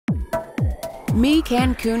ME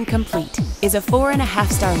Cancun Complete is a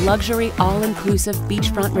 4.5-star luxury all-inclusive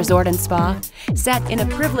beachfront resort and spa set in a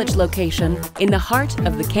privileged location in the heart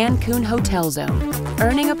of the Cancun Hotel Zone,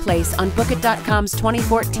 earning a place on Bookit.com's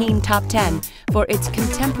 2014 Top 10 for its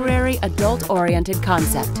contemporary adult-oriented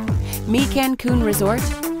concept. ME Cancun Resort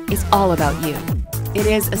is all about you. It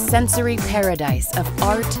is a sensory paradise of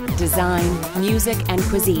art, design, music, and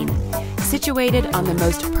cuisine, situated on the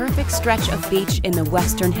most perfect stretch of beach in the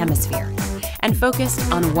Western Hemisphere, and focused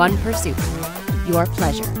on one pursuit: your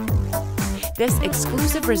pleasure. This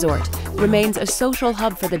exclusive resort remains a social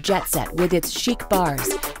hub for the jet set with its chic bars,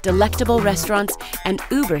 delectable restaurants, and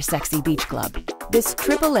uber-sexy beach club. This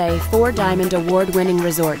AAA 4-Diamond award-winning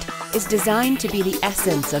resort is designed to be the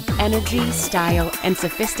essence of energy, style, and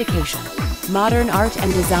sophistication. Modern art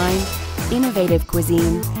and design, innovative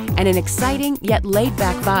cuisine, and an exciting yet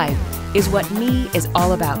laid-back vibe is what ME is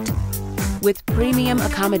all about. With premium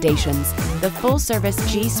accommodations, the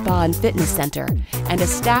full-service G-Spa and Fitness Center, and a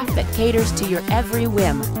staff that caters to your every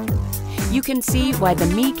whim, you can see why the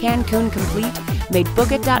ME Cancun Complete made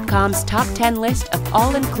Bookit.com's Top 10 list of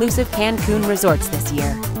all-inclusive Cancun resorts this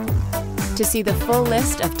year. To see the full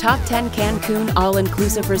list of Top 10 Cancun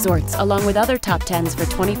all-inclusive resorts along with other Top 10s for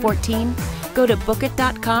 2014, go to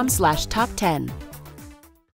Bookit.com/Top 10.